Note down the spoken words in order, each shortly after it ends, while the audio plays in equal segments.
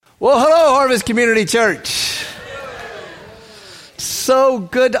Well, hello, Harvest Community Church. So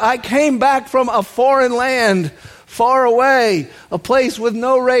good. I came back from a foreign land, far away, a place with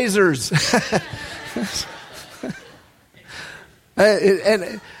no razors.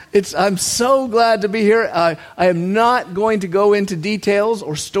 I'm so glad to be here. I am not going to go into details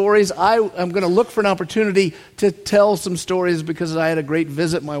or stories. I am going to look for an opportunity to tell some stories because I had a great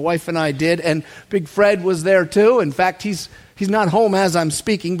visit. My wife and I did, and Big Fred was there too. In fact, he's not home as I'm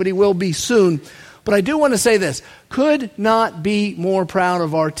speaking, but he will be soon. But I do want to say this. Could not be more proud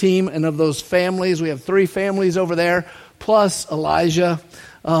of our team and of those families. We have 3 families over there, plus Elijah.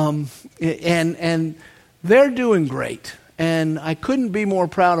 And they're doing great. And I couldn't be more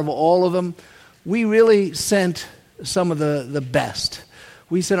proud of all of them. We really sent some of the best.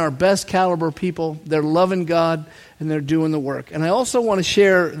 We sent our best caliber people. They're loving God, and they're doing the work. And I also want to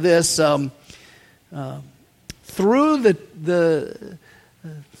share this. Through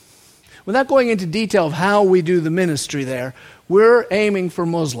without going into detail of how we do the ministry there, we're aiming for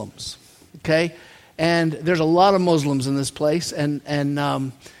Muslims, okay? And there's a lot of Muslims in this place, and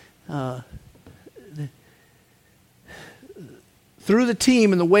through the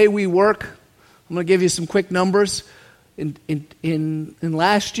team and the way we work, I'm going to give you some quick numbers. In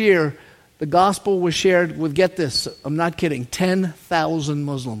last year, the gospel was shared with, get this, I'm not kidding, 10,000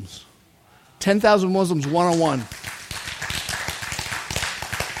 Muslims. 10,000 Muslims one-on-one.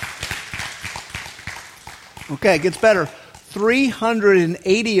 Okay, it gets better.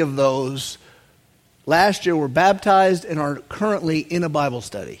 380 of those last year were baptized and are currently in a Bible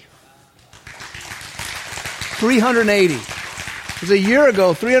study. 380. It was a year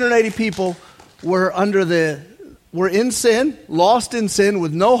ago, 380 people were in sin, lost in sin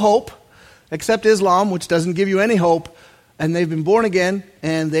with no hope, except Islam, which doesn't give you any hope. And they've been born again,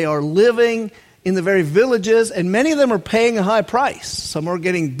 and they are living in the very villages, and many of them are paying a high price. Some are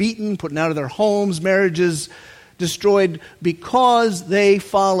getting beaten, put out of their homes, marriages destroyed because they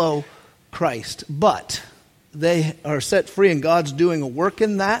follow Christ. But they are set free, and God's doing a work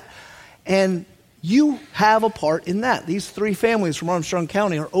in that, and you have a part in that. These 3 families from Armstrong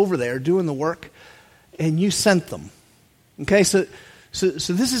County are over there doing the work, and you sent them. Okay, so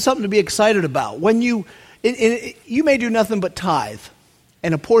this is something to be excited about. When you may do nothing but tithe,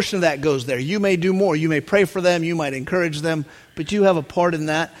 and a portion of that goes there. You may do more. You may pray for them. You might encourage them, but you have a part in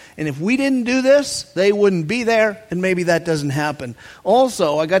that. And if we didn't do this, they wouldn't be there, and maybe that doesn't happen.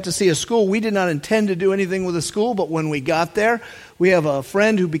 Also, I got to see a school. We did not intend to do anything with a school, but when we got there, we have a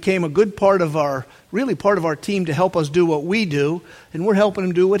friend who became a good part of our team to help us do what we do, and we're helping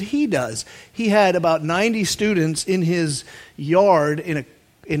him do what he does. He had about 90 students in his yard in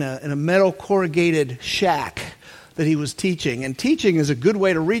a metal corrugated shack that he was teaching. And teaching is a good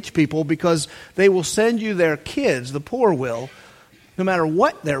way to reach people because they will send you their kids, the poor will, no matter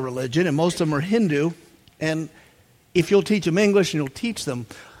what their religion, and most of them are Hindu, and if you'll teach them English and you'll teach them,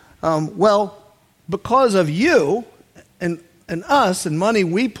 because of you and us and money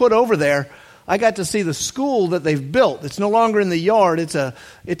we put over there, I got to see the school that they've built. It's no longer in the yard. It's a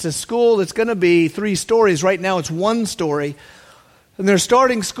school that's going to be 3 stories. Right now it's 1 story. And they're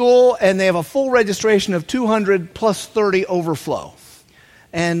starting school, and they have a full registration of 200 plus 30 overflow.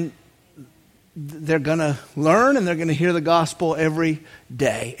 And they're going to learn, and they're going to hear the gospel every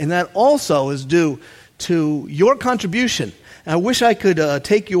day. And that also is due to your contribution. And I wish I could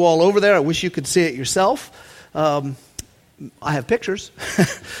take you all over there. I wish you could see it yourself. I have pictures.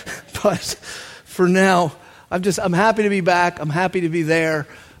 But for now, I'm happy to be back. I'm happy to be there.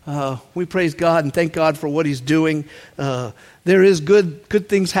 We praise God and thank God for what He's doing. There is good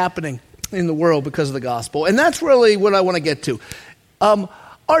things happening in the world because of the gospel. And that's really what I want to get to.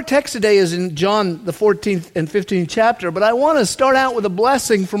 Our text today is in John, the 14th and 15th chapter, but I want to start out with a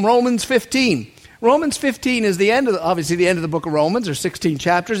blessing from Romans 15. Romans 15 is the end of the book of Romans. There's 16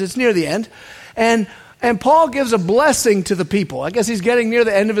 chapters. It's near the end. And Paul gives a blessing to the people. I guess he's getting near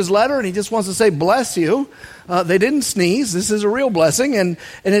the end of his letter, and he just wants to say, bless you. They didn't sneeze. This is a real blessing. And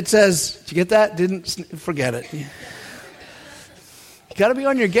it says, did you get that? Forget it. You got to be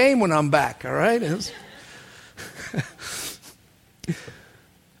on your game when I'm back, all right?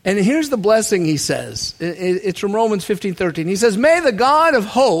 And here's the blessing he says. It's from Romans 15:13. He says, may the God of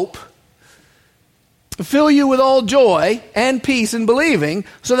hope fill you with all joy and peace in believing,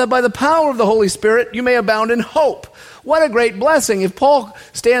 so that by the power of the Holy Spirit you may abound in hope. What a great blessing. If Paul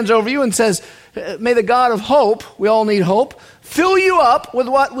stands over you and says, may the God of hope, we all need hope, fill you up with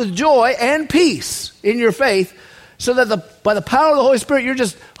what? With joy and peace in your faith, so that by the power of the Holy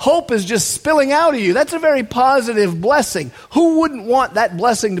Spirit, hope is just spilling out of you. That's a very positive blessing. Who wouldn't want that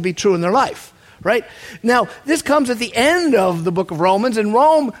blessing to be true in their life? right? Now, this comes at the end of the book of Romans, and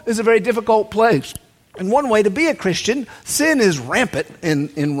Rome is a very difficult place. And one way to be a Christian, sin is rampant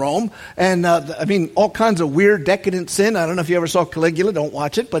in Rome. And, all kinds of weird, decadent sin. I don't know if you ever saw Caligula. Don't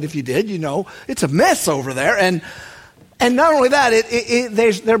watch it. But if you did, you know, it's a mess over there. And not only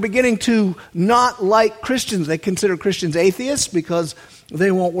that, they're beginning to not like Christians. They consider Christians atheists because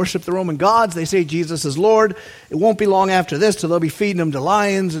they won't worship the Roman gods. They say Jesus is Lord. It won't be long after this till they'll be feeding them to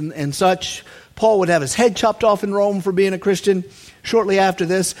lions and such. Paul would have his head chopped off in Rome for being a Christian shortly after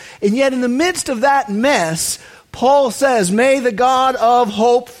this. And yet in the midst of that mess, Paul says, may the God of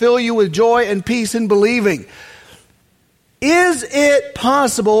hope fill you with joy and peace in believing. Is it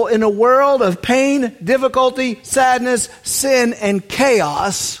possible in a world of pain, difficulty, sadness, sin, and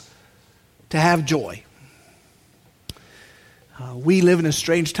chaos to have joy? We live in a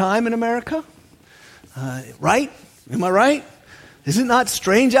strange time in America, right? Am I right? Is it not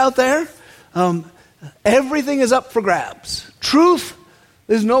strange out there? Everything is up for grabs. Truth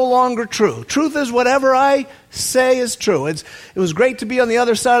is no longer true. Truth is whatever I say is true. It was great to be on the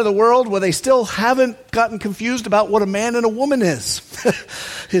other side of the world where they still haven't gotten confused about what a man and a woman is.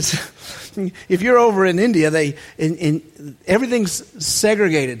 If you're over in India, everything's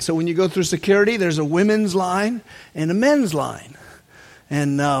segregated. So when you go through security, there's a women's line and a men's line.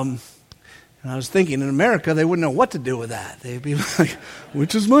 And I was thinking, in America, they wouldn't know what to do with that. They'd be like,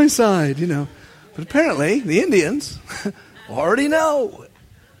 which is my side, you know. But apparently, the Indians already know.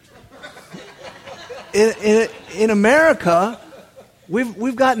 In America,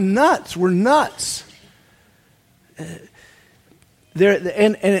 we've gotten nuts. We're nuts.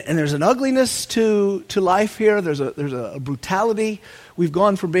 There's an ugliness to life here. There's a brutality. We've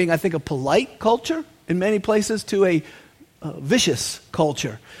gone from being, I think, a polite culture in many places to a vicious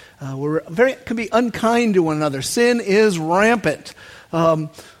culture. Can be unkind to one another. Sin is rampant. And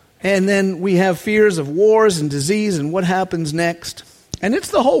then we have fears of wars and disease and what happens next. And it's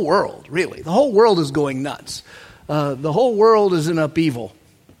the whole world, really. The whole world is going nuts. The whole world is in upheaval.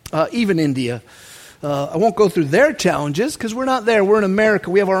 Even India. I won't go through their challenges because we're not there. We're in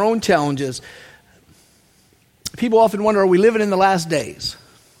America. We have our own challenges. People often wonder, are we living in the last days?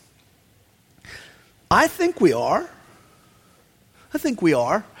 I think we are. I think we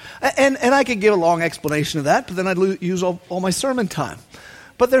are. And I could give a long explanation of that, but then I'd use all my sermon time.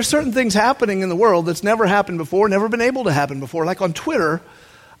 But there's certain things happening in the world that's never happened before, never been able to happen before. Like on Twitter,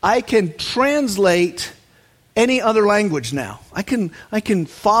 I can translate any other language now. I can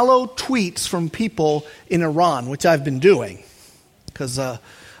follow tweets from people in Iran, which I've been doing, because I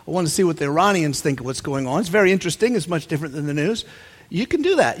want to see what the Iranians think of what's going on. It's very interesting. It's much different than the news. You can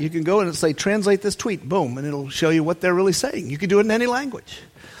do that. You can go and say, translate this tweet, boom, and it'll show you what they're really saying. You can do it in any language.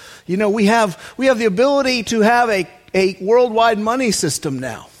 You know, we have the ability to have a worldwide money system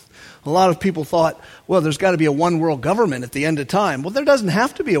now. A lot of people thought, well, there's got to be a one world government at the end of time. Well, there doesn't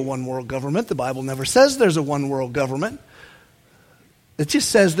have to be a one world government. The Bible never says there's a one world government. It just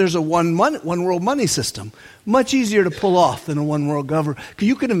says there's a one world money system. Much easier to pull off than a one world government.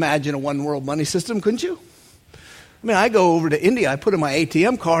 You can imagine a one world money system, couldn't you? I mean, I go over to India, I put in my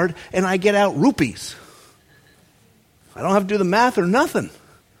ATM card, and I get out rupees. I don't have to do the math or nothing.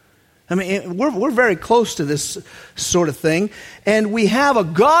 I mean, we're very close to this sort of thing, and we have a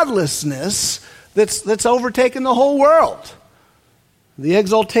godlessness that's overtaken the whole world. The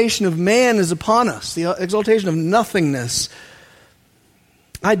exaltation of man is upon us, the exaltation of nothingness.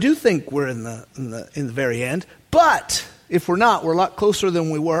 I do think we're in the very end, but if we're not, we're a lot closer than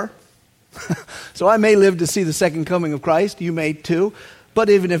we were. So I may live to see the second coming of Christ. You may too. But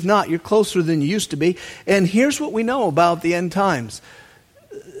even if not, you're closer than you used to be. And here's what we know about the end times.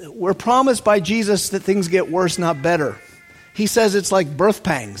 We're promised by Jesus that things get worse, not better. He says it's like birth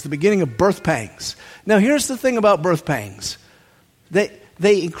pangs, the beginning of birth pangs. Now here's the thing about birth pangs. They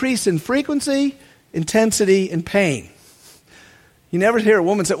increase in frequency, intensity, and pain. You never hear a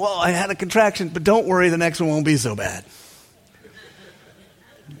woman say, well, I had a contraction, but don't worry, the next one won't be so bad.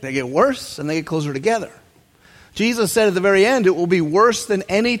 They get worse and they get closer together. Jesus said at the very end, it will be worse than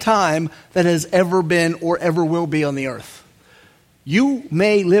any time that has ever been or ever will be on the earth. You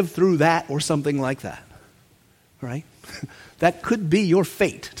may live through that or something like that. Right? That could be your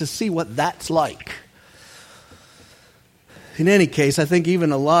fate, to see what that's like. In any case, I think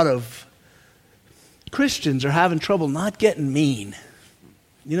even a lot of Christians are having trouble not getting mean.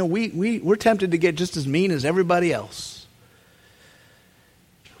 You know, we're tempted to get just as mean as everybody else.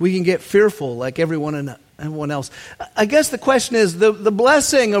 We can get fearful like everyone else. I guess the question is, the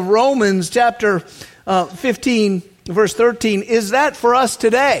blessing of Romans chapter 15, verse 13, is that for us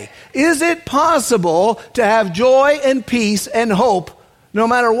today? Is it possible to have joy and peace and hope no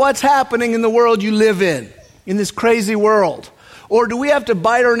matter what's happening in the world you live in this crazy world? Or do we have to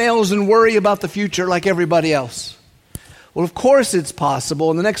bite our nails and worry about the future like everybody else? Well, of course it's possible.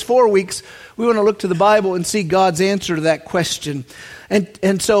 In the next 4 weeks, we want to look to the Bible and see God's answer to that question.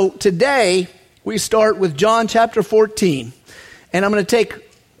 And so today, we start with John chapter 14. And I'm going to take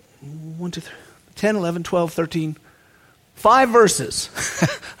 1, 2, 3, 10, 11, 12, 13, 5 verses.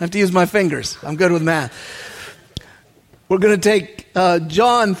 I have to use my fingers. I'm good with math. We're going to take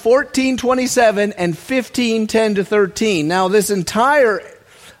John 14:27 and 15:10-13. Now, this entire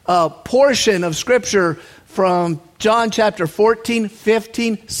portion of Scripture from John chapter 14,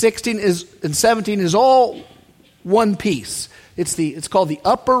 15, 16 and 17 is all one piece. It's called the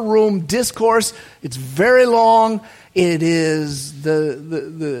Upper Room Discourse. It's very long. It is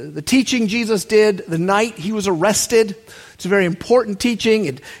the teaching Jesus did the night he was arrested. It's a very important teaching.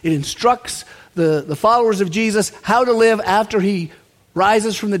 It instructs the followers of Jesus how to live after he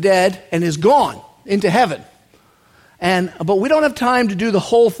rises from the dead and is gone into heaven. But we don't have time to do the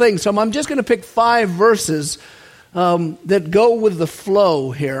whole thing, so I'm just going to pick 5 verses that go with the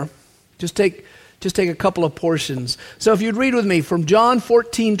flow here. Just take a couple of portions. So if you'd read with me from John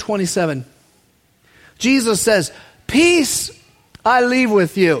 14:27, Jesus says, "Peace I leave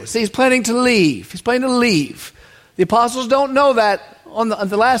with you." See, he's planning to leave. He's planning to leave. The apostles don't know that on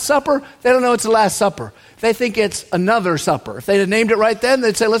the Last Supper. They don't know it's the Last Supper. They think it's another supper. If they'd have named it right then,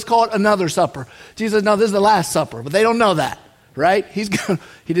 they'd say, let's call it another supper. Jesus says, no, this is the Last Supper. But they don't know that, right? He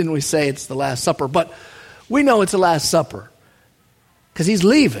didn't really say it's the Last Supper, but we know it's the Last Supper because he's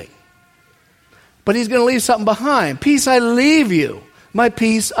leaving. But he's going to leave something behind. Peace I leave you. My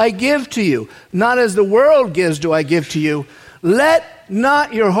peace I give to you. Not as the world gives do I give to you. Let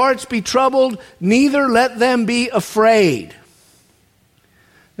not your hearts be troubled, neither let them be afraid.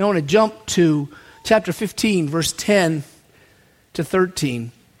 Now I want to jump to chapter 15, verse 10 to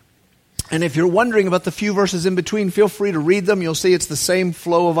 13. And if you're wondering about the few verses in between, feel free to read them. You'll see it's the same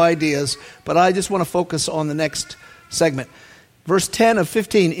flow of ideas. But I just want to focus on the next segment. Verse 10 of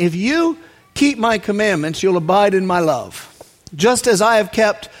 15. If you keep my commandments, you'll abide in my love. Just as I have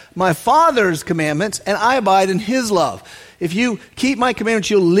kept my Father's commandments, and I abide in his love. If you keep my commandments,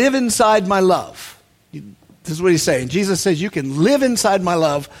 you'll live inside my love. This is what he's saying. Jesus says you can live inside my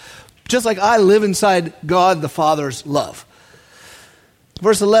love just like I live inside God the Father's love.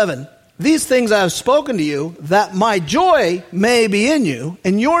 Verse 11, these things I have spoken to you, that my joy may be in you,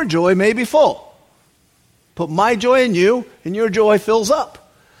 and your joy may be full. Put my joy in you, and your joy fills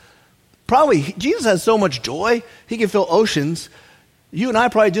up. Probably, Jesus has so much joy, he can fill oceans. You and I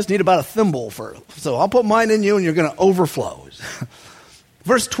probably just need about a thimble so I'll put mine in you, and you're going to overflow.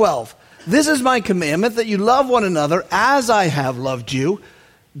 Verse 12, this is my commandment, that you love one another as I have loved you.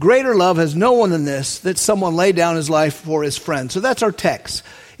 Greater love has no one than this, that someone lay down his life for his friend. So that's our text.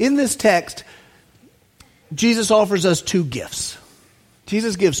 In this text, Jesus offers us 2 gifts.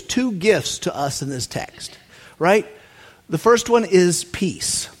 Jesus gives 2 gifts to us in this text, right? The first one is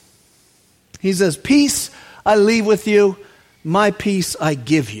peace. He says, peace I leave with you, my peace I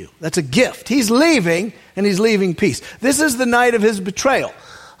give you. That's a gift. He's leaving, and he's leaving peace. This is the night of his betrayal.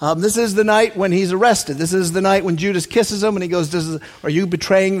 This is the night when he's arrested. This is the night when Judas kisses him and he goes, are you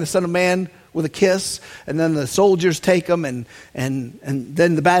betraying the Son of Man with a kiss? And then the soldiers take him and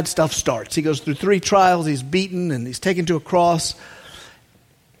then the bad stuff starts. He goes through 3 trials. He's beaten and he's taken to a cross.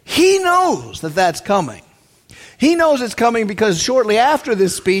 He knows that that's coming. He knows it's coming because shortly after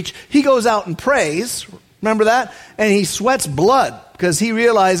this speech, he goes out and prays. Remember that? And he sweats blood because he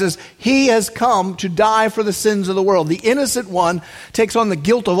realizes he has come to die for the sins of the world. The innocent one takes on the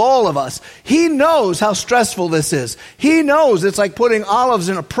guilt of all of us. He knows how stressful this is. He knows it's like putting olives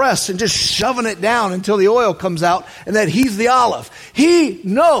in a press and just shoving it down until the oil comes out and that he's the olive. He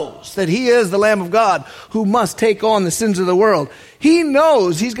knows that he is the Lamb of God who must take on the sins of the world. He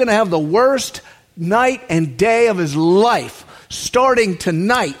knows he's going to have the worst night and day of his life starting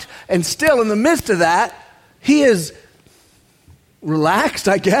tonight. And still in the midst of that, he is relaxed,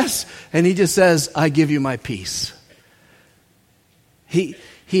 I guess, and he just says, I give you my peace. He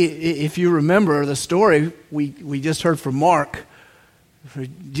if you remember the story we just heard from Mark,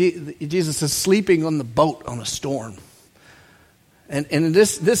 Jesus is sleeping on the boat on a storm. And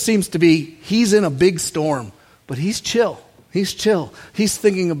this seems to be, he's in a big storm, but he's chill. He's chill. He's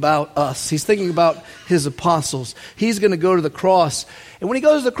thinking about us. He's thinking about his apostles. He's going to go to the cross. And when he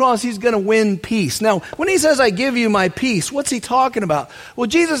goes to the cross, he's going to win peace. Now, when he says, I give you my peace, what's he talking about? Well,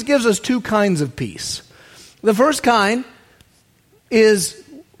 Jesus gives us 2 kinds of peace. The first kind is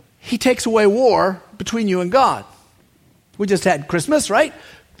he takes away war between you and God. We just had Christmas, right?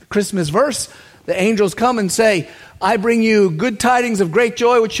 The Christmas verse. The angels come and say, I bring you good tidings of great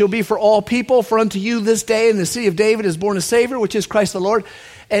joy, which shall be for all people. For unto you this day in the city of David is born a Savior, which is Christ the Lord.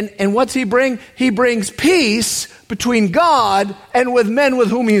 And what's he bring? He brings peace between God and with men with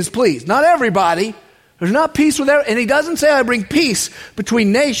whom he is pleased. Not everybody. There's not peace with everybody. And he doesn't say, I bring peace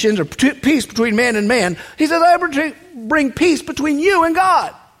between nations or peace between man and man. He says, I bring peace between you and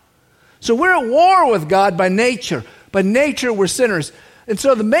God. So we're at war with God by nature. By nature, we're sinners. And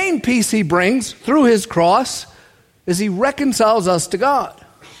so the main peace he brings through his cross is he reconciles us to God.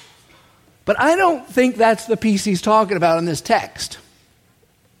 But I don't think that's the peace he's talking about in this text.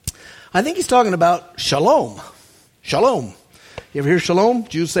 I think he's talking about shalom. Shalom. You ever hear shalom?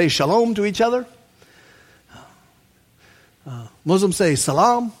 Jews say shalom to each other. Muslims say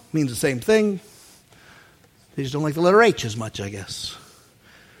salam, means the same thing. They just don't like the letter H as much, I guess.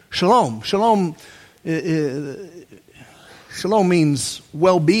 Shalom. Shalom means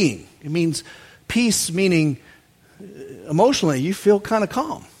well-being. It means peace, meaning emotionally you feel kind of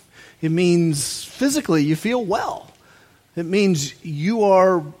calm. It means physically you feel well. It means you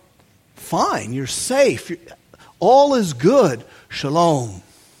are fine. You're safe. All is good. Shalom.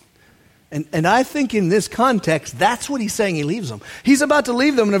 And I think in this context, that's what he's saying he leaves them. He's about to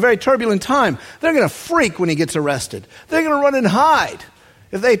leave them in a very turbulent time. They're going to freak when he gets arrested. They're going to run and hide.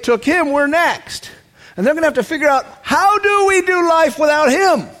 If they took him, we're next. And they're going to have to figure out, how do we do life without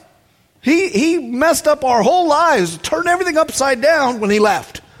him? He messed up our whole lives, turned everything upside down when he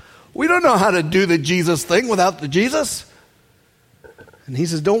left. We don't know how to do the Jesus thing without the Jesus. And he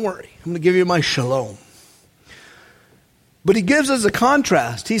says, don't worry, I'm going to give you my shalom. But he gives us a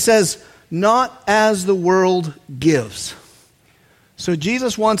contrast. He says, not as the world gives. So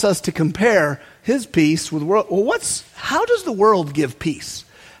Jesus wants us to compare his peace with the world. Well, how does the world give peace?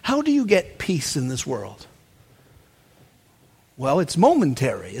 How do you get peace in this world? Well, it's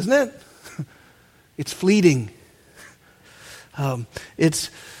momentary, isn't it? It's fleeting. Sometimes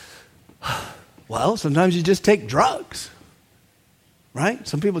you just take drugs, right?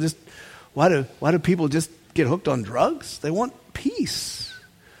 Some people just, why do people just get hooked on drugs? They want peace.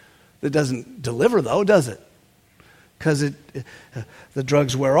 That doesn't deliver, though, does it? Because the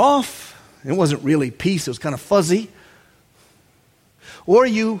drugs wear off. It wasn't really peace. It was kind of fuzzy. Or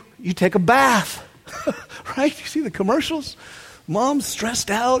you take a bath, right? You see the commercials? Mom's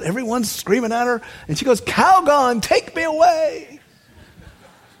stressed out. Everyone's screaming at her. And she goes, Calgon, take me away.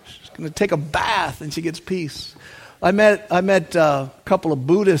 She's going to take a bath and she gets peace. I met a couple of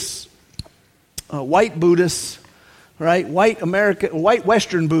Buddhists, white Buddhists, right? White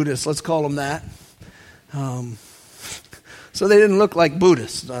Western Buddhists, let's call them that. So they didn't look like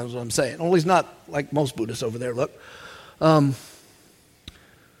Buddhists, that's what I'm saying. At least not like most Buddhists over there look. This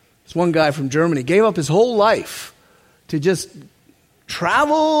one guy from Germany gave up his whole life to just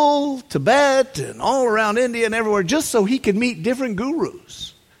travel Tibet and all around India and everywhere just so he could meet different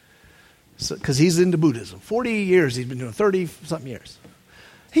gurus. Because he's into Buddhism. 40 years he's been doing, 30-something years.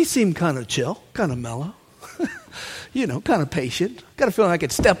 He seemed kind of chill, kind of mellow. Kind of patient. Got a feeling I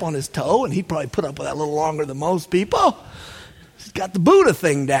could step on his toe, and he'd probably put up with that a little longer than most people. He's got the Buddha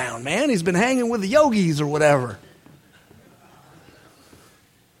thing down, man. He's been hanging with the yogis or whatever.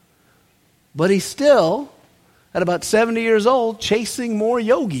 But he's still, at about 70 years old, chasing more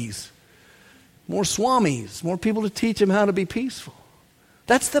yogis, more swamis, more people to teach him how to be peaceful.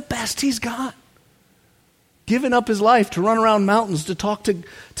 That's the best he's got. Giving up his life to run around mountains to talk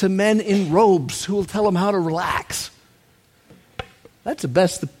to men in robes who will tell him how to relax. That's the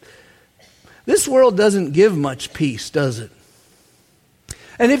best. This world doesn't give much peace, does it?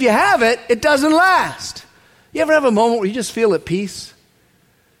 And if you have it, it doesn't last. You ever have a moment where you just feel at peace?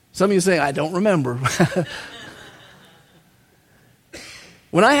 Some of you say, I don't remember.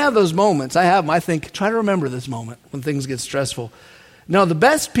 When I have those moments, I think, try to remember this moment when things get stressful. Now, the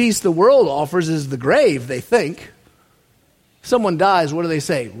best peace the world offers is the grave, they think. Someone dies, what do they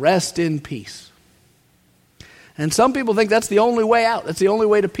say? Rest in peace. And some people think that's the only way out. That's the only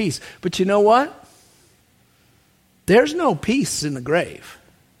way to peace. But you know what? There's no peace in the grave.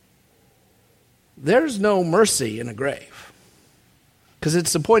 There's no mercy in a grave. Because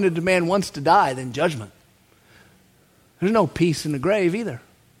it's appointed to man once to die, then judgment. There's no peace in the grave either.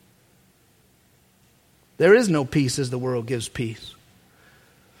 There is no peace as the world gives peace.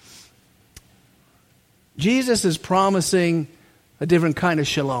 Jesus is promising a different kind of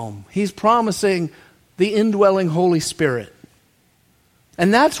shalom. He's promising the indwelling Holy Spirit.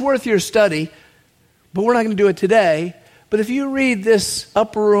 And that's worth your study, but we're not going to do it today. But if you read this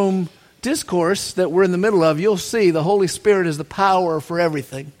upper room discourse that we're in the middle of, you'll see the Holy Spirit is the power for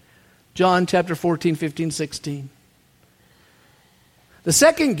everything. John chapter 14, 15, 16. The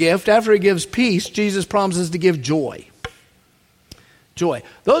second gift, after he gives peace, Jesus promises to give joy. Joy.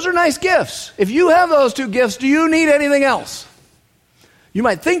 Those are nice gifts. If you have those two gifts, do you need anything else? You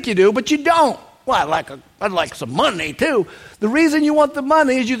might think you do, but you don't. Well, I'd like some money too. The reason you want the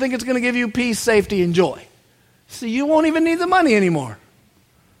money is you think it's going to give you peace, safety, and joy. So you won't even need the money anymore.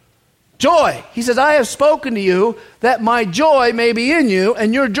 Joy. He says, I have spoken to you that my joy may be in you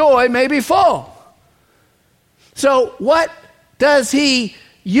and your joy may be full. So what does he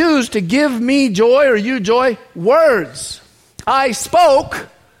use to give me joy or you joy? Words. I spoke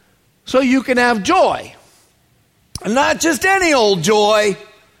so you can have joy. And not just any old joy.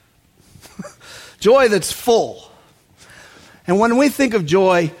 Joy that's full. And when we think of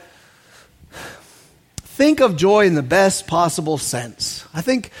joy in the best possible sense. I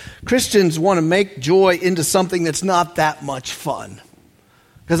think Christians want to make joy into something that's not that much fun.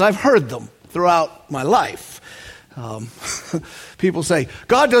 Because I've heard them throughout my life. People say,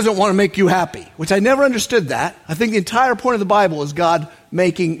 God doesn't want to make you happy, which I never understood that. I think the entire point of the Bible is God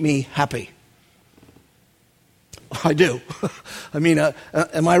making me happy. I do. I mean,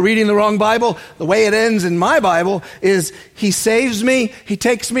 am I reading the wrong Bible? The way it ends in my Bible is he saves me, he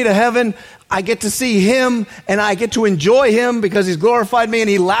takes me to heaven, I get to see him, and I get to enjoy him because he's glorified me, and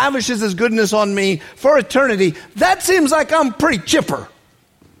he lavishes his goodness on me for eternity. That seems like I'm pretty chipper.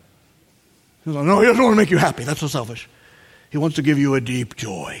 He's like, no, he doesn't want to make you happy. That's so selfish. He wants to give you a deep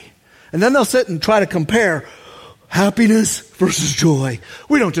joy. And then they'll sit and try to compare happiness versus joy.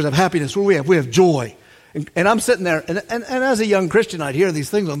 We don't just have happiness. What do we have joy. And I'm sitting there, and as a young Christian, I'd hear these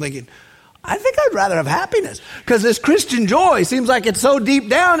things. I'm thinking, I think I'd rather have happiness. Because this Christian joy seems like it's so deep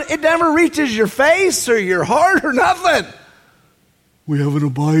down, it never reaches your face or your heart or nothing. We have an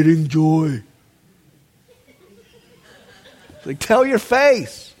abiding joy. It's like, tell your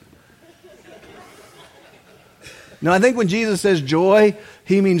face. Now, I think when Jesus says joy,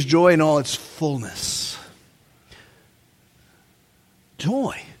 he means joy in all its fullness.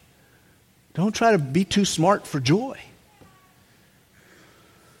 Joy. Don't try to be too smart for joy.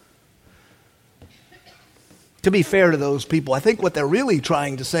 To be fair to those people, I think what they're really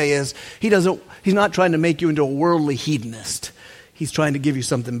trying to say is he's not trying to make you into a worldly hedonist. He's trying to give you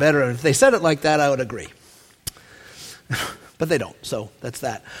something better. And if they said it like that, I would agree. But they don't, so that's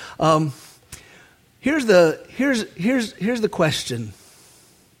that. Here's the question.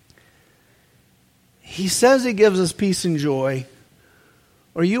 He says he gives us peace and joy.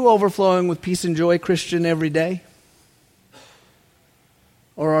 Are you overflowing with peace and joy, Christian, every day?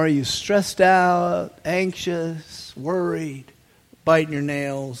 Or are you stressed out, anxious, worried, biting your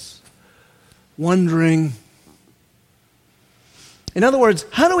nails, wondering? In other words,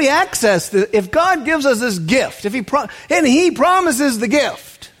 how do we access if God gives us this gift, and he promises the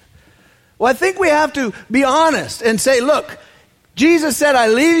gift? Well, I think we have to be honest and say, look, Jesus said, I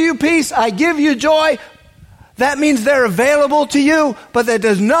leave you peace, I give you joy. That means they're available to you, but that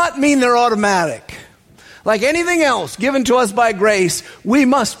does not mean they're automatic. Like anything else given to us by grace, we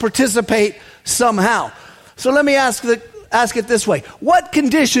must participate somehow. So let me ask it this way. What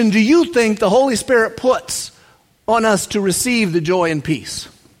condition do you think the Holy Spirit puts on us to receive the joy and peace?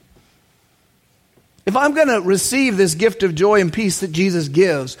 If I'm going to receive this gift of joy and peace that Jesus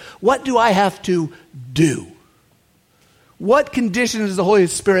gives, what do I have to do? What condition does the Holy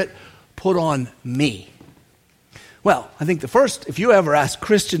Spirit put on me? Well, I think the first, if you ever ask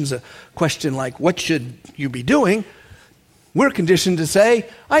Christians a question like, what should you be doing? We're conditioned to say,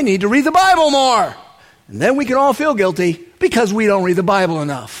 I need to read the Bible more. And then we can all feel guilty because we don't read the Bible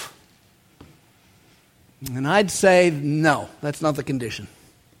enough. And I'd say, no, that's not the condition.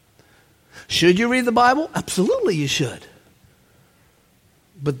 Should you read the Bible? Absolutely you should.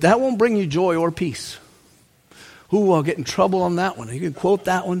 But that won't bring you joy or peace. Ooh, I'll get in trouble on that one. You can quote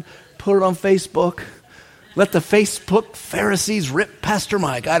that one, put it on Facebook. Let the Facebook Pharisees rip Pastor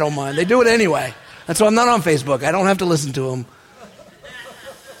Mike. I don't mind. They do it anyway. That's why I'm not on Facebook. I don't have to listen to them.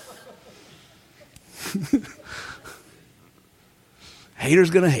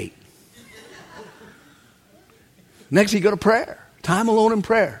 Haters going to hate. Next, you go to prayer. Time alone in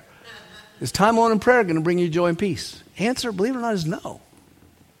prayer. Is time alone in prayer going to bring you joy and peace? Answer, believe it or not, is no.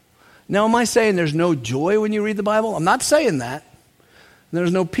 Now, am I saying there's no joy when you read the Bible? I'm not saying that.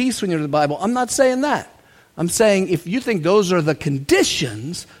 There's no peace when you read the Bible. I'm not saying that. I'm saying if you think those are the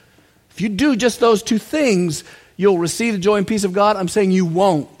conditions, if you do just those two things, you'll receive the joy and peace of God. I'm saying you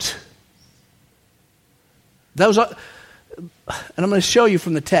won't. And I'm going to show you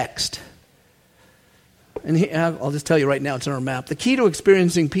from the text. And I'll just tell you right now, it's on our map. The key to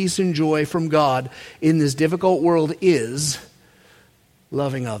experiencing peace and joy from God in this difficult world is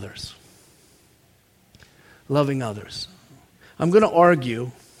loving others. Loving others. I'm going to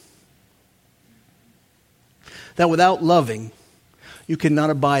argue that without loving, you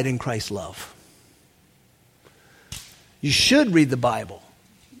cannot abide in Christ's love. You should read the Bible.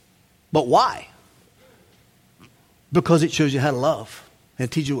 But why? Because it shows you how to love and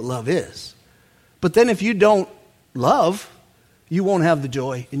teaches you what love is. But then if you don't love, you won't have the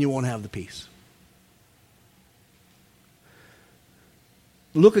joy and you won't have the peace.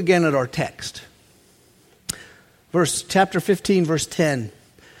 Look again at our text. Chapter 15, verse 10.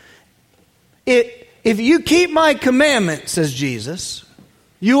 If you keep my commandments, says Jesus,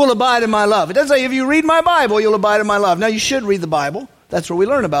 you will abide in my love. It doesn't say if you read my Bible, you'll abide in my love. Now you should read the Bible. That's where we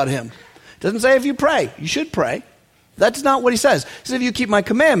learn about him. It doesn't say if you pray. You should pray. That's not what he says. He says if you keep my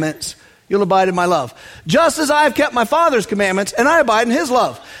commandments, you'll abide in my love. Just as I have kept my Father's commandments, and I abide in his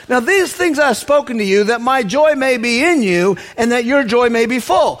love. Now these things I have spoken to you, that my joy may be in you, and that your joy may be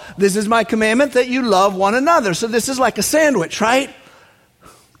full. This is my commandment, that you love one another. So this is like a sandwich, right?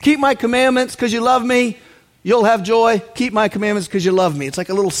 Keep my commandments because you love me, you'll have joy. Keep my commandments because you love me. It's like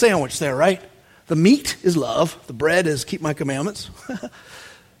a little sandwich there, right? The meat is love. The bread is keep my commandments.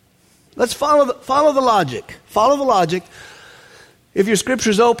 Let's follow the logic. Follow the logic. If your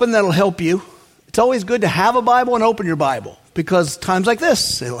scripture's open, that'll help you. It's always good to have a Bible and open your Bible, because times like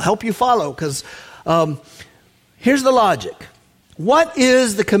this, it'll help you follow. Because here's the logic. What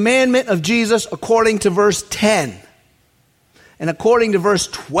is the commandment of Jesus according to verse 10 and according to verse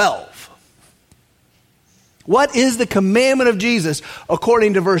 12? What is the commandment of Jesus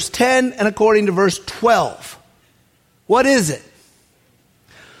according to verse 10 and according to verse 12? What is it?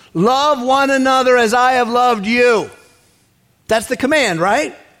 Love one another as I have loved you. That's the command,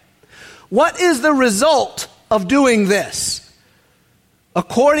 right? What is the result of doing this?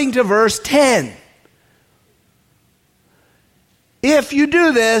 According to verse 10. If you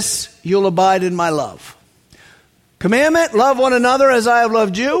do this, you'll abide in my love. Commandment, love one another as I have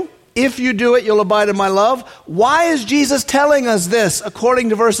loved you. If you do it, you'll abide in my love. Why is Jesus telling us this according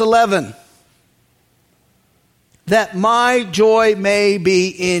to verse 11? That my joy may be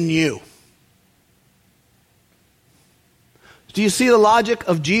in you. Do you see the logic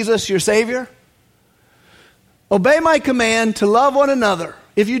of Jesus, your Savior? Obey my command to love one another.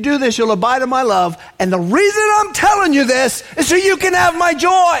 If you do this, you'll abide in my love. And the reason I'm telling you this is so you can have my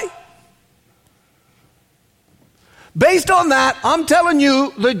joy. Based on that, I'm telling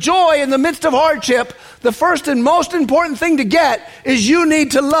you the joy in the midst of hardship, the first and most important thing to get is you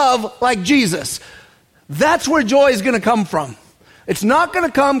need to love like Jesus. That's where joy is going to come from. It's not going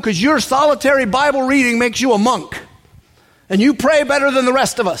to come because your solitary Bible reading makes you a monk and you pray better than the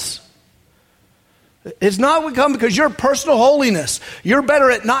rest of us. It's not going to come because your personal holiness, you're better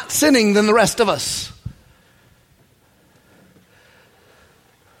at not sinning than the rest of us.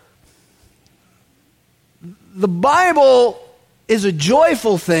 The Bible is a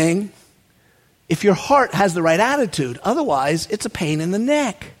joyful thing if your heart has the right attitude. Otherwise, it's a pain in the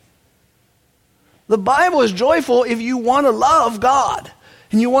neck. The Bible is joyful if you want to love God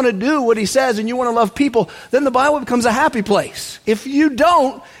and you want to do what he says and you want to love people. Then the Bible becomes a happy place. If you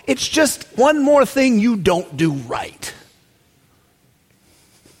don't, it's just one more thing you don't do right.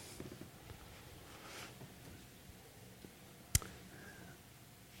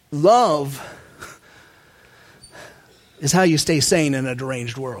 Love is how you stay sane in a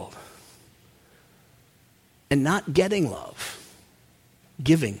deranged world. And not getting love,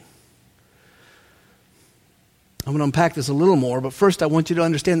 giving. I'm going to unpack this a little more, but first I want you to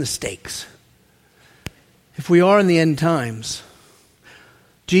understand the stakes. If we are in the end times,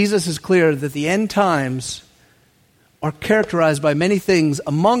 Jesus is clear that the end times are characterized by many things,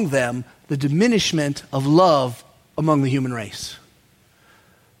 among them the diminishment of love among the human race.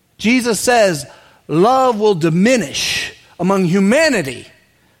 Jesus says love will diminish among humanity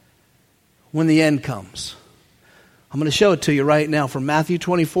when the end comes. I'm going to show it to you right now from Matthew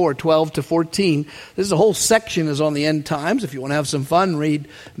 24, 12 to 14. This is a whole section is on the end times. If you want to have some fun, read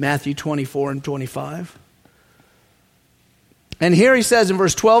Matthew 24 and 25. And here he says in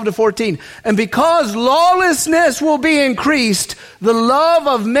verse 12 to 14, and because lawlessness will be increased, the love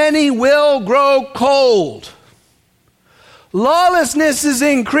of many will grow cold. Lawlessness is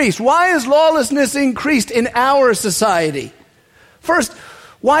increased. Why is lawlessness increased in our society? First,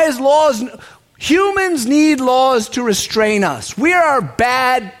 why is laws... Humans need laws to restrain us. We are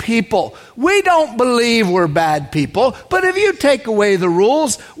bad people. We don't believe we're bad people, but if you take away the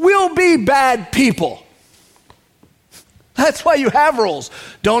rules, we'll be bad people. That's why you have rules.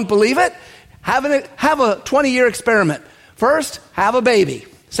 Don't believe it? Have a 20-year experiment. First, have a baby.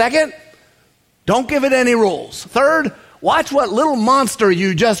 Second, don't give it any rules. Third, watch what little monster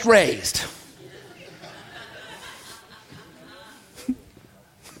you just raised.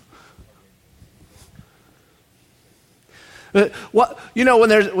 When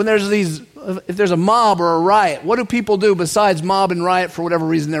if there's a mob or a riot, what do people do besides mob and riot for whatever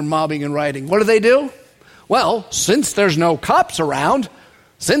reason they're mobbing and rioting? What do? Well, since there's no cops around,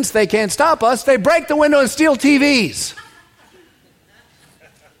 since they can't stop us, they break the window and steal TVs.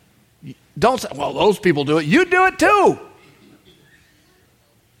 Don't say, well, those people do it. You do it too.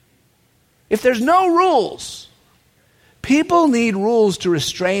 If there's no rules, people need rules to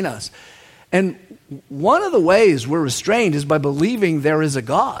restrain us. And one of the ways we're restrained is by believing there is a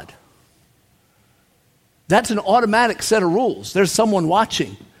God. That's an automatic set of rules. There's someone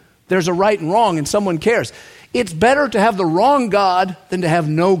watching. There's a right and wrong, and someone cares. It's better to have the wrong God than to have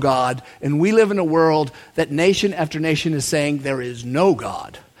no God. And we live in a world that nation after nation is saying there is no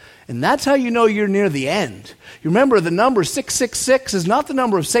God. And that's how you know you're near the end. You remember the number 666 is not the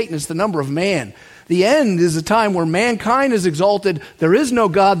number of Satan, it's the number of man. The end is a time where mankind is exalted. There is no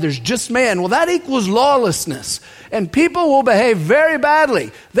God, there's just man. Well, that equals lawlessness. And people will behave very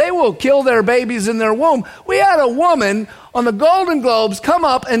badly. They will kill their babies in their womb. We had a woman on the Golden Globes come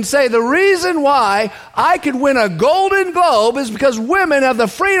up and say the reason why I could win a Golden Globe is because women have the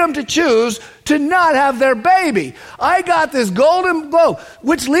freedom to choose to not have their baby. I got this Golden Globe,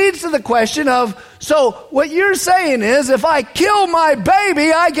 which leads to the question of, so what you're saying is if I kill my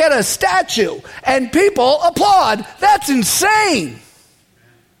baby, I get a statue. And people applaud. That's insane.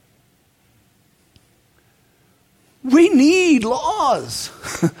 We need laws.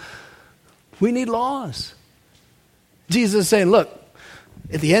 We need laws. Jesus is saying, look,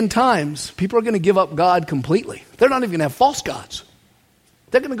 at the end times, people are going to give up God completely. They're not even going to have false gods.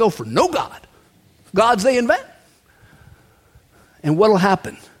 They're going to go for no God. Gods they invent. And what will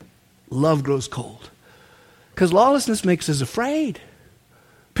happen? Love grows cold. Because lawlessness makes us afraid.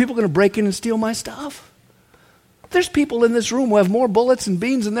 People are going to break in and steal my stuff. There's people in this room who have more bullets and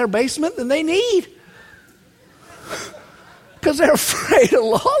beans in their basement than they need. Because they're afraid of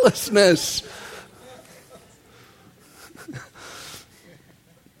lawlessness.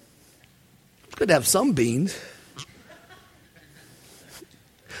 Good to have some beans.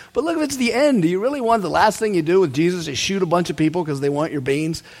 But look, if it's the end, do you really want the last thing you do with Jesus is shoot a bunch of people because they want your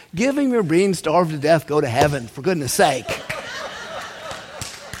beans? Give him your beans, starve to death, go to heaven, for goodness sake.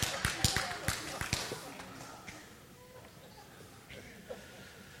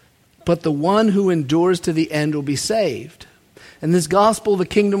 But the one who endures to the end will be saved. And this gospel of the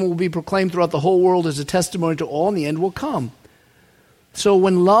kingdom will be proclaimed throughout the whole world as a testimony to all, and the end will come. So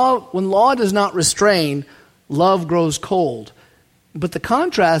when law does not restrain, love grows cold. But the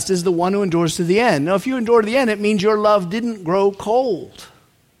contrast is the one who endures to the end. Now, if you endure to the end, it means your love didn't grow cold.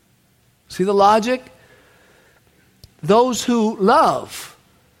 See the logic? Those who love.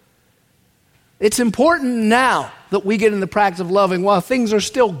 It's important now that we get in the practice of loving while things are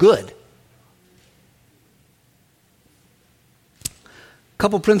still good. A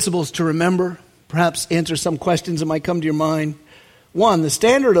couple principles to remember, perhaps answer some questions that might come to your mind. One, the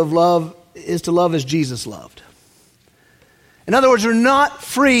standard of love is to love as Jesus loved. In other words, we're not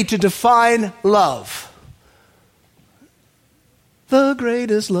free to define love. The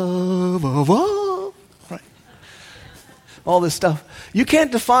greatest love of all. Right. All this stuff. You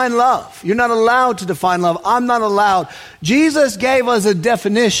can't define love. You're not allowed to define love. I'm not allowed. Jesus gave us a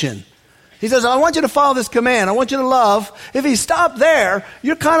definition. He says, I want you to follow this command. I want you to love. If he stopped there,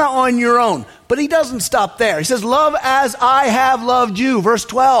 you're kind of on your own. But he doesn't stop there. He says, love as I have loved you. Verse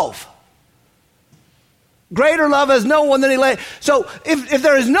 12. Greater love has no one than he laid. So if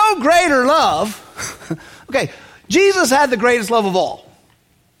there is no greater love, okay, Jesus had the greatest love of all,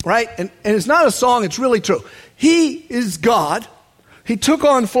 right? And it's not a song, it's really true. He is God. He took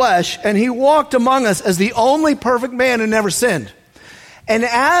on flesh and he walked among us as the only perfect man who never sinned. And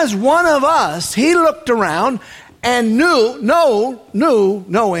as one of us, he looked around and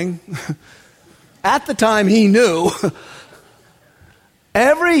knowing, at the time he knew,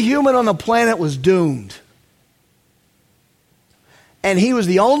 every human on the planet was doomed. And he was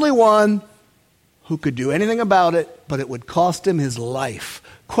the only one who could do anything about it, but it would cost him his life.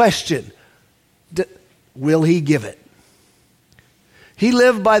 Question, will he give it? He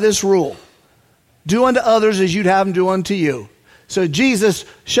lived by this rule. Do unto others as you'd have them do unto you. So Jesus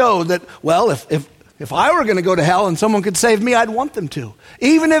showed that, well, if I were going to go to hell and someone could save me, I'd want them to.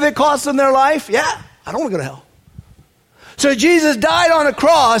 Even if it cost them their life, yeah, I don't want to go to hell. So Jesus died on a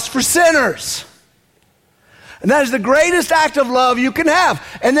cross for sinners. And that is the greatest act of love you can have.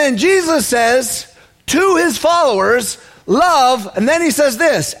 And then Jesus says to his followers, love, and then he says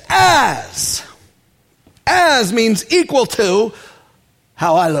this, as. As means equal to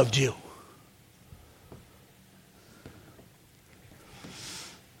how I loved you.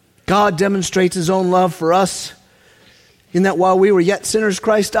 God demonstrates his own love for us In that while we were yet sinners,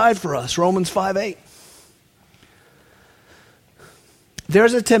 Christ died for us. Romans 5:8.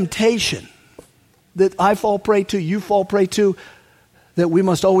 There's a temptation that I fall prey to, you fall prey to, that we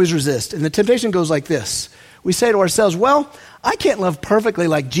must always resist. And the temptation goes like this. We say to ourselves, well, I can't love perfectly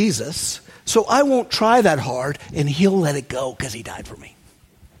like Jesus, so I won't try that hard, and he'll let it go because he died for me.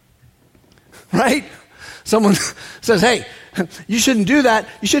 Right? Someone says, hey, you shouldn't do that.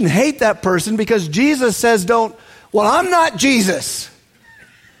 You shouldn't hate that person because Jesus says don't. Well, I'm not Jesus.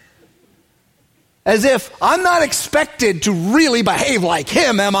 As if I'm not expected to really behave like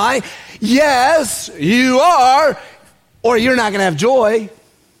him, am I? Yes, you are, or you're not going to have joy.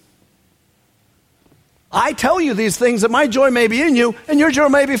 I tell you these things that my joy may be in you and your joy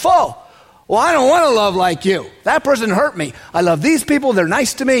may be full. Well, I don't want to love like you. That person hurt me. I love these people. They're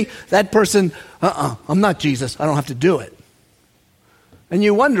nice to me. That person, I'm not Jesus. I don't have to do it. And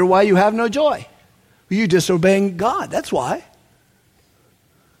you wonder why you have no joy. You disobeying God. That's why.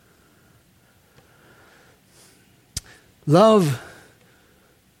 Love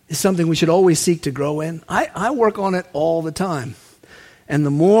is something we should always seek to grow in. I work on it all the time. And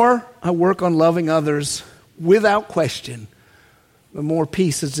the more I work on loving others, without question, the more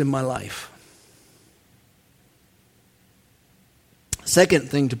peace is in my life. Second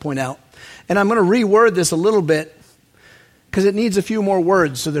thing to point out, and I'm going to reword this a little bit because it needs a few more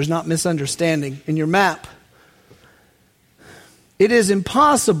words so there's not misunderstanding. In your map, it is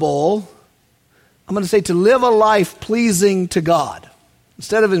impossible, I'm going to say, to live a life pleasing to God.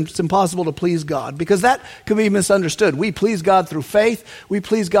 Instead of it's impossible to please God, because that could be misunderstood. We please God through faith. We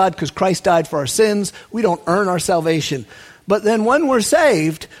please God because Christ died for our sins. We don't earn our salvation. But then when we're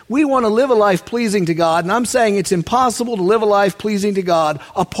saved, we want to live a life pleasing to God. And I'm saying it's impossible to live a life pleasing to God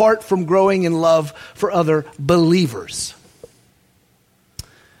apart from growing in love for other believers.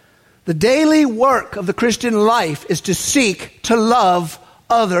 The daily work of the Christian life is to seek to love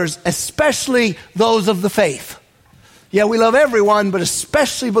others, especially those of the faith. Yeah, we love everyone, but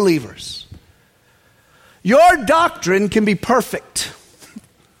especially believers. Your doctrine can be perfect.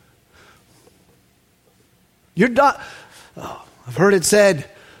 I've heard it said,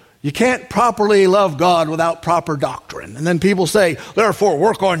 you can't properly love God without proper doctrine. And then people say, therefore,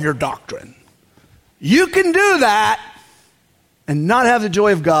 work on your doctrine. You can do that and not have the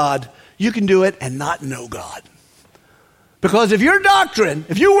joy of God. You can do it and not know God. Because if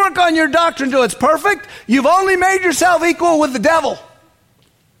you work on your doctrine till it's perfect, you've only made yourself equal with the devil.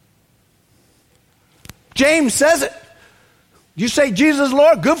 James says it. You say Jesus is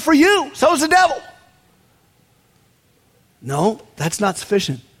Lord, good for you. So is the devil. No, that's not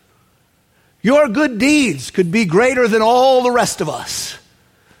sufficient. Your good deeds could be greater than all the rest of us.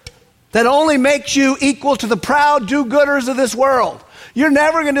 That only makes you equal to the proud do-gooders of this world. You're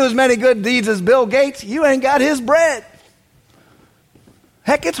never going to do as many good deeds as Bill Gates. You ain't got his bread.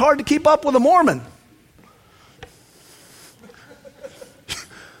 Heck, it's hard to keep up with a Mormon.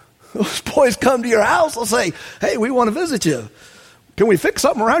 Those boys come to your house, they'll say, hey, we want to visit you. Can we fix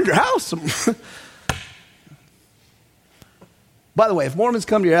something around your house? By the way, if Mormons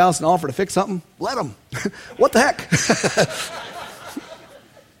come to your house and offer to fix something, let them. What the heck?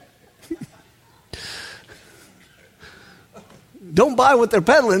 Don't buy what they're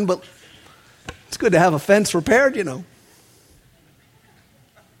peddling, but it's good to have a fence repaired, you know.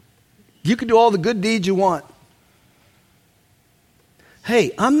 You can do all the good deeds you want.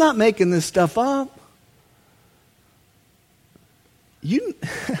 Hey, I'm not making this stuff up.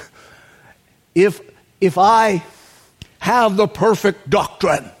 If I have the perfect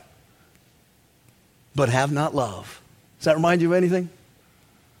doctrine, but have not love, does that remind you of anything?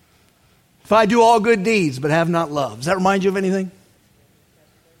 If I do all good deeds, but have not love, does that remind you of anything?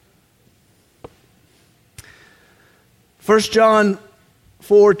 1 John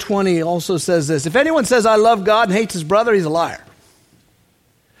 4:20 also says this. If anyone says, I love God and hates his brother, he's a liar.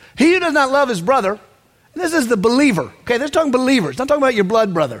 He who does not love his brother, this is the believer. Okay, this is talking believers. Not talking about your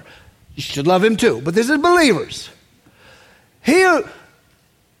blood brother. You should love him too. But this is believers.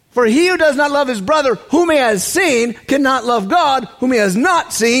 For he who does not love his brother, whom he has seen, cannot love God, whom he has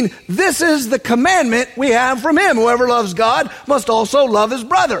not seen. This is the commandment we have from him. Whoever loves God must also love his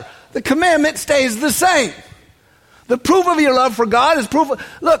brother. The commandment stays the same. The proof of your love for God is proof of...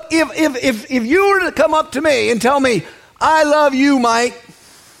 Look, if you were to come up to me and tell me, I love you, Mike,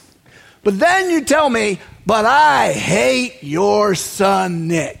 but then you tell me, but I hate your son,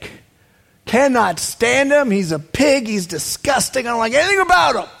 Nick. Cannot stand him. He's a pig. He's disgusting. I don't like anything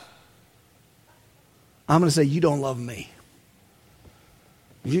about him. I'm going to say, you don't love me.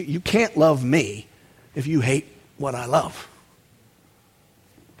 You can't love me if you hate what I love.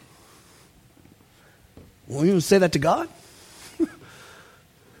 Well, you say that to God?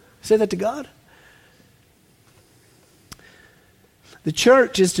 Say that to God. The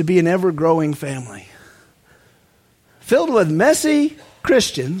church is to be an ever-growing family, filled with messy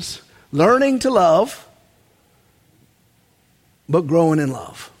Christians learning to love, but growing in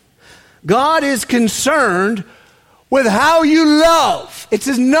love. God is concerned with how you love. It's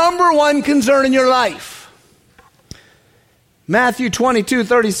his number one concern in your life. Matthew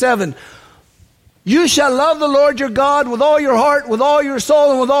 22:37. You shall love the Lord your God with all your heart, with all your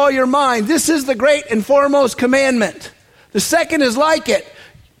soul, and with all your mind. This is the great and foremost commandment. The second is like it.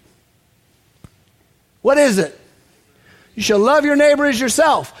 What is it? You shall love your neighbor as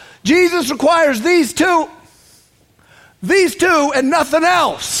yourself. Jesus requires these two and nothing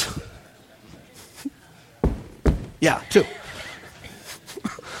else. Yeah, two.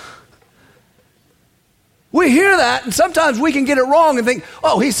 We hear that, and sometimes we can get it wrong and think,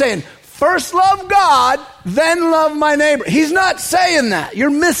 oh, he's saying, first love God, then love my neighbor. He's not saying that. You're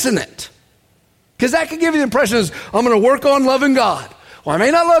missing it. Because that can give you the impression is, I'm going to work on loving God. Well, I may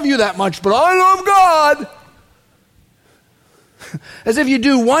not love you that much, but I love God. As if you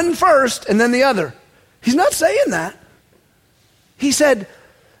do one first and then the other. He's not saying that. He said,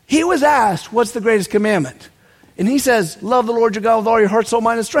 he was asked, what's the greatest commandment? And he says, love the Lord your God with all your heart, soul,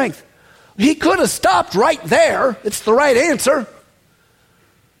 mind, and strength. He could have stopped right there. It's the right answer.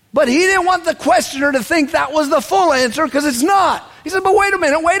 But he didn't want the questioner to think that was the full answer, because it's not. He said, but wait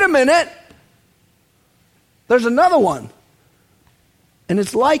a minute. There's another one. And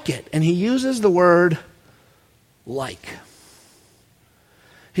it's like it. And he uses the word like.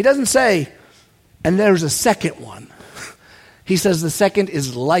 He doesn't say, and there's a second one. He says the second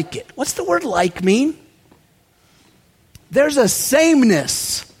is like it. What's the word like mean? There's a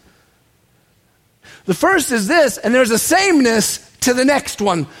sameness. The first is this, and there's a sameness to the next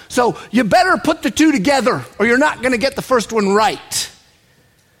one. So you better put the two together, or you're not going to get the first one right.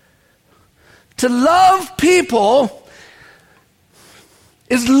 To love people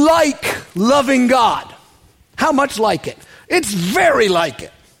is like loving God. How much like it? It's very like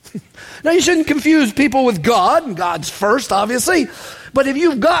it. Now, you shouldn't confuse people with God. God's first, obviously. But if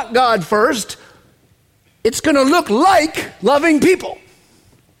you've got God first, it's going to look like loving people.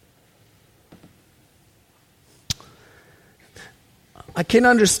 I can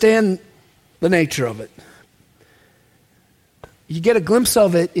understand the nature of it. You get a glimpse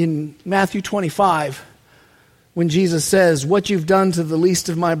of it in Matthew 25 when Jesus says, what you've done to the least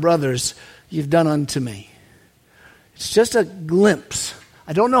of my brothers, you've done unto me. It's just a glimpse.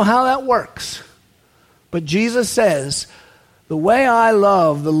 I don't know how that works. But Jesus says, the way I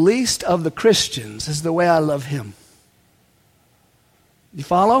love the least of the Christians is the way I love him. You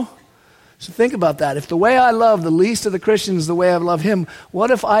follow? So think about that. If the way I love the least of the Christians is the way I love him,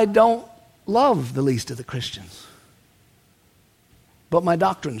 what if I don't love the least of the Christians? But my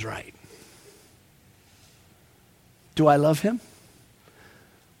doctrine's right. Do I love him?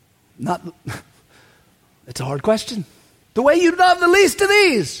 Not. It's a hard question. The way you love the least of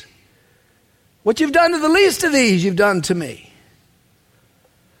these. What you've done to the least of these, you've done to me.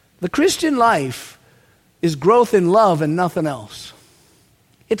 The Christian life is growth in love and nothing else.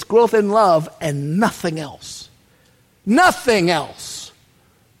 It's growth in love and nothing else. Nothing else.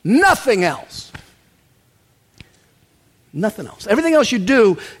 Nothing else. Nothing else. Everything else you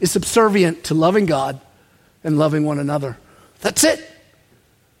do is subservient to loving God and loving one another. That's it.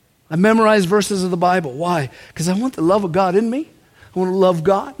 I memorize verses of the Bible. Why? Because I want the love of God in me. I want to love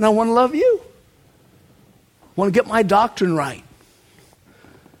God and I want to love you. I want to get my doctrine right.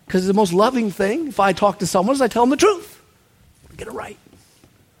 Because the most loving thing, if I talk to someone, is I tell them the truth. Get it right.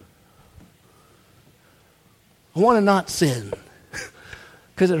 I want to not sin.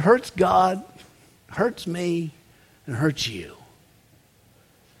 Because it hurts God, hurts me, and hurts you.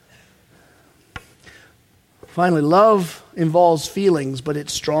 Finally, love involves feelings, but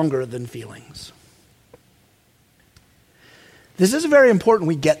it's stronger than feelings. This is very important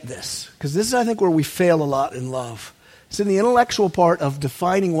we get this, because this is, I think, where we fail a lot in love. It's in the intellectual part of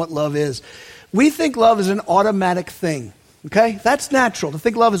defining what love is. We think love is an automatic thing, okay? That's natural, to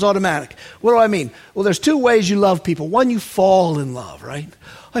think love is automatic. What do I mean? Well, there's two ways you love people. One, you fall in love, right?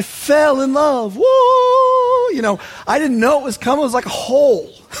 I fell in love. Whoa! You know, I didn't know it was coming. It was like a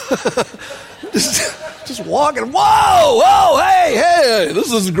hole. Just walking. Whoa, hey,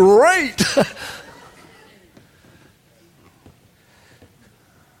 this is great.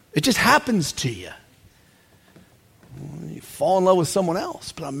 It just happens to you. You fall in love with someone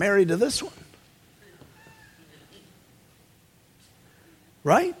else, but I'm married to this one.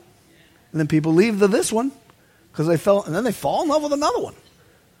 Right? And then people leave this one because they fell, and then they fall in love with another one.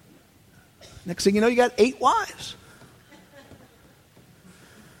 Next thing you know, you got 8 wives.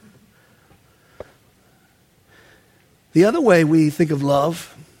 The other way we think of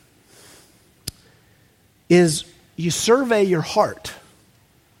love is you survey your heart.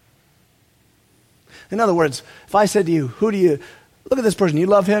 In other words, if I said to you, look at this person, you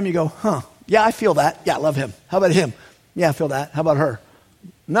love him? You go, yeah, I feel that. Yeah, I love him. How about him? Yeah, I feel that. How about her?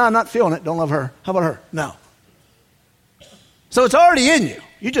 No, I'm not feeling it. Don't love her. How about her? No. So it's already in you.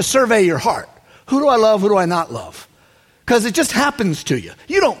 You just survey your heart. Who do I love? Who do I not love? Because it just happens to you.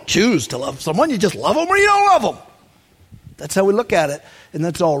 You don't choose to love someone. You just love them or you don't love them. That's how we look at it, and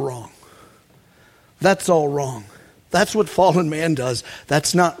that's all wrong. That's all wrong. That's what fallen man does.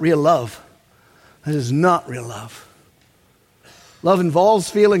 That's not real love. That is not real love. Love involves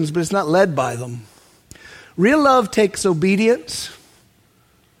feelings, but it's not led by them. Real love takes obedience.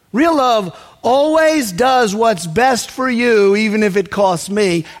 Real love always does what's best for you, even if it costs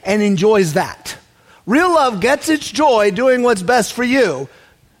me, and enjoys that. Real love gets its joy doing what's best for you,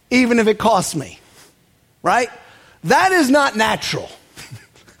 even if it costs me. Right? That is not natural.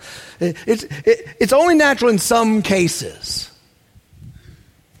 It's only natural in some cases.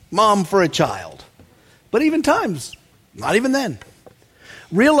 Mom for a child. But even times, not even then.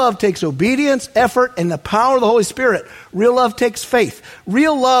 Real love takes obedience, effort, and the power of the Holy Spirit. Real love takes faith.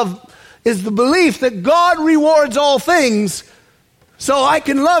 Real love is the belief that God rewards all things so I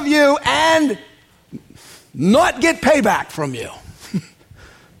can love you and not get payback from you.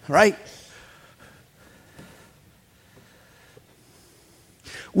 Right?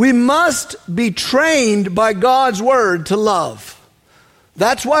 We must be trained by God's word to love.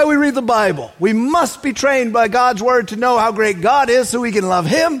 That's why we read the Bible. We must be trained by God's word to know how great God is so we can love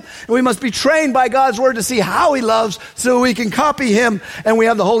him. And we must be trained by God's word to see how he loves so we can copy him. And we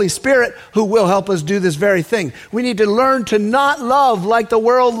have the Holy Spirit who will help us do this very thing. We need to learn to not love like the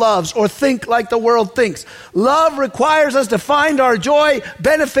world loves or think like the world thinks. Love requires us to find our joy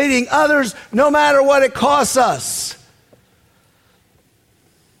benefiting others no matter what it costs us.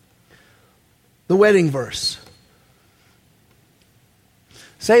 The wedding verse.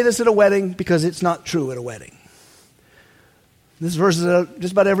 Say this at a wedding because it's not true at a wedding. This verse is at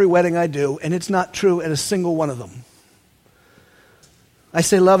just about every wedding I do, and it's not true at a single one of them. I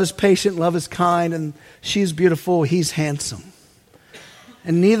say love is patient, love is kind, and she's beautiful, he's handsome.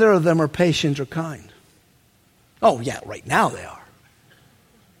 And neither of them are patient or kind. Oh yeah, right now they are.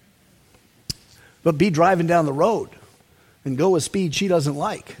 But be driving down the road and go a speed she doesn't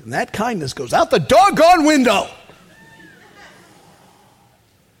like. And that kindness goes out the doggone window.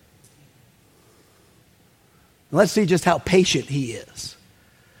 Let's see just how patient he is.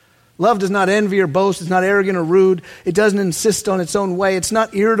 Love does not envy or boast. It's not arrogant or rude. It doesn't insist on its own way. It's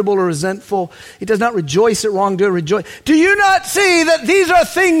not irritable or resentful. It does not rejoice at wrongdoing. Do you not see that these are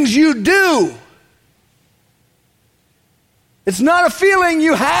things you do? It's not a feeling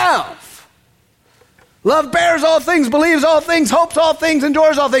you have. Love bears all things, believes all things, hopes all things,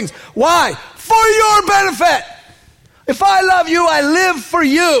 endures all things. Why? For your benefit. If I love you, I live for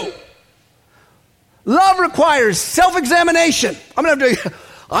you. Love requires self-examination.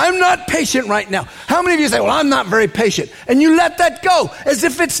 I'm not patient right now. How many of you say, well, I'm not very patient? And you let that go as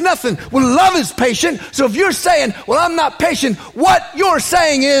if it's nothing. Well, love is patient. So if you're saying, well, I'm not patient, what you're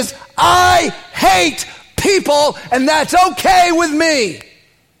saying is, I hate people and that's okay with me.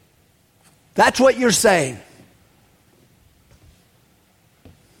 That's what you're saying.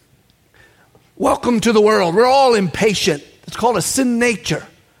 Welcome to the world. We're all impatient. It's called a sin nature.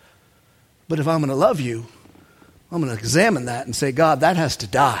 But if I'm going to love you, I'm going to examine that and say, God, that has to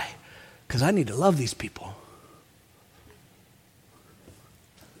die because I need to love these people.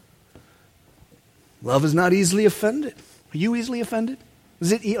 Love is not easily offended. Are you easily offended?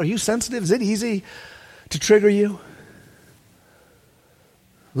 Are you sensitive? Is it easy to trigger you?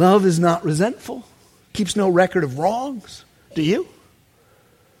 Love is not resentful. Keeps no record of wrongs. Do you?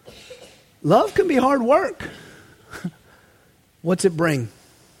 Love can be hard work. What's it bring?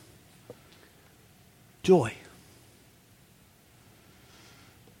 Joy.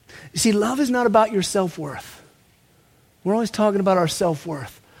 You see, love is not about your self-worth. We're always talking about our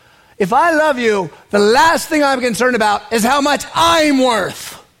self-worth. If I love you, the last thing I'm concerned about is how much I'm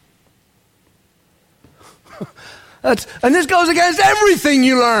worth. And this goes against everything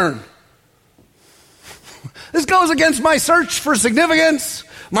you learn. This goes against my search for significance,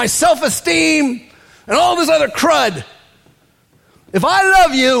 my self-esteem, and all this other crud. If I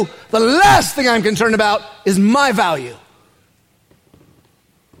love you, the last thing I'm concerned about is my value.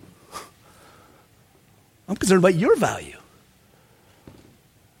 I'm concerned about your value.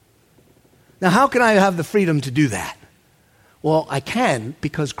 Now, how can I have the freedom to do that? Well, I can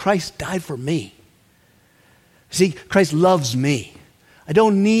because Christ died for me. See, Christ loves me. I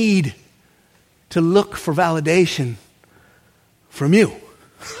don't need to look for validation from you.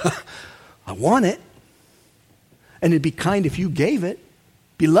 I want it. And it'd be kind if you gave it.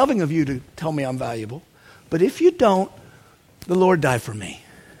 Be loving of you to tell me I'm valuable. But if you don't, the Lord died for me.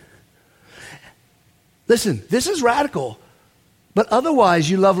 Listen, this is radical. But otherwise,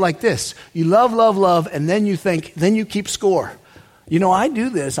 you love like this. You love, love, love, and then you think, then you keep score. You know, I do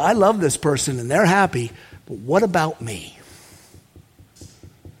this. I love this person, and they're happy. But what about me?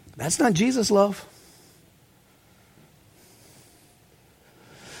 That's not Jesus' love.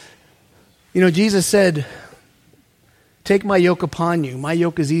 You know, Jesus said, take my yoke upon you. My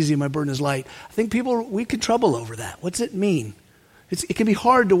yoke is easy, my burden is light. I think we could trouble over that. What's it mean? It can be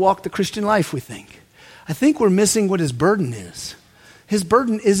hard to walk the Christian life, we think. I think we're missing what his burden is. His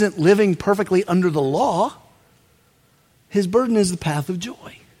burden isn't living perfectly under the law. His burden is the path of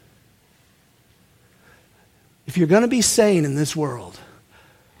joy. If you're going to be sane in this world,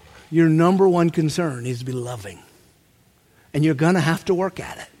 your number one concern needs to be loving. And you're going to have to work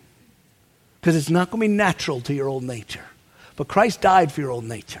at it. Because it's not going to be natural to your old nature. But Christ died for your old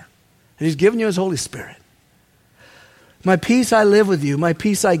nature. And he's given you his Holy Spirit. My peace I live with you, my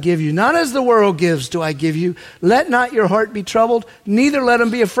peace I give you. Not as the world gives do I give you. Let not your heart be troubled, neither let him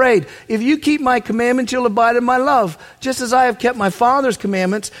be afraid. If you keep my commandments, you'll abide in my love, just as I have kept my Father's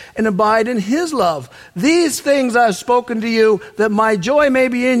commandments and abide in his love. These things I have spoken to you, that my joy may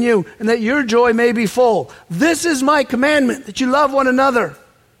be in you, and that your joy may be full. This is my commandment, that you love one another,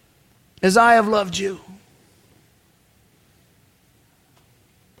 as I have loved you.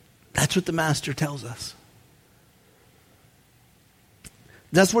 That's what the Master tells us.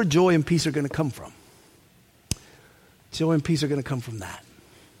 That's where joy and peace are going to come from. Joy and peace are going to come from that.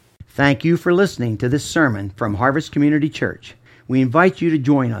 Thank you for listening to this sermon from Harvest Community Church. We invite you to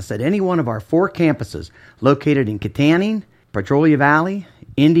join us at any one of our 4 campuses located in Kittanning, Petrolia Valley,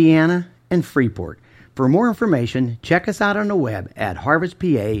 Indiana, and Freeport. For more information, check us out on the web at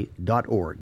harvestpa.org.